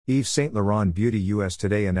Yves Saint Laurent Beauty US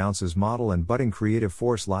today announces model and budding creative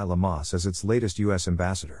force Lila Moss as its latest US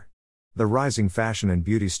ambassador. The rising fashion and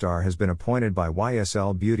beauty star has been appointed by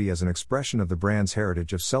YSL Beauty as an expression of the brand's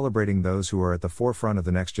heritage of celebrating those who are at the forefront of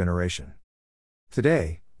the next generation.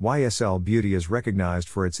 Today, YSL Beauty is recognized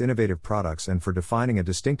for its innovative products and for defining a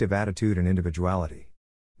distinctive attitude and individuality.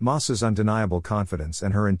 Moss's undeniable confidence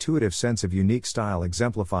and her intuitive sense of unique style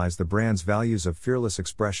exemplifies the brand's values of fearless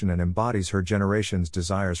expression and embodies her generation's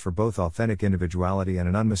desires for both authentic individuality and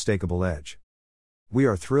an unmistakable edge. "We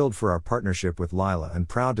are thrilled for our partnership with Lila and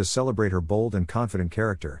proud to celebrate her bold and confident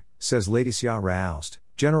character," says Laetitia Raoust,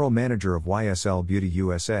 General Manager of YSL Beauty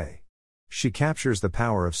USA. She captures the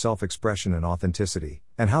power of self-expression and authenticity,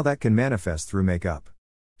 and how that can manifest through makeup.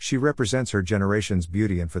 She represents her generation's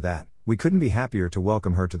beauty, and for that, we couldn't be happier to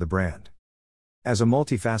welcome her to the brand. As a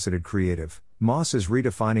multifaceted creative, Moss is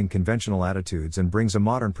redefining conventional attitudes and brings a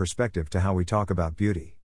modern perspective to how we talk about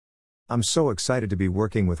beauty. "I'm so excited to be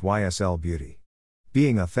working with YSL Beauty.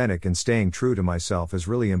 Being authentic and staying true to myself is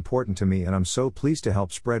really important to me, and I'm so pleased to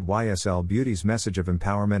help spread YSL Beauty's message of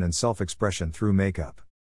empowerment and self-expression through makeup."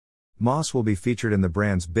 Moss will be featured in the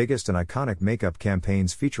brand's biggest and iconic makeup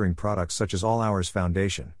campaigns featuring products such as All Hours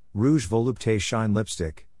Foundation, Rouge Volupté Shine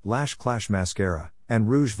Lipstick, Lash Clash Mascara, and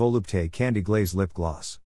Rouge Volupté Candy Glaze Lip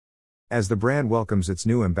Gloss. As the brand welcomes its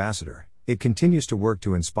new ambassador, it continues to work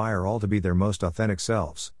to inspire all to be their most authentic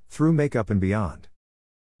selves, through makeup and beyond.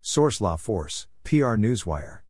 Source: La Force, PR Newswire.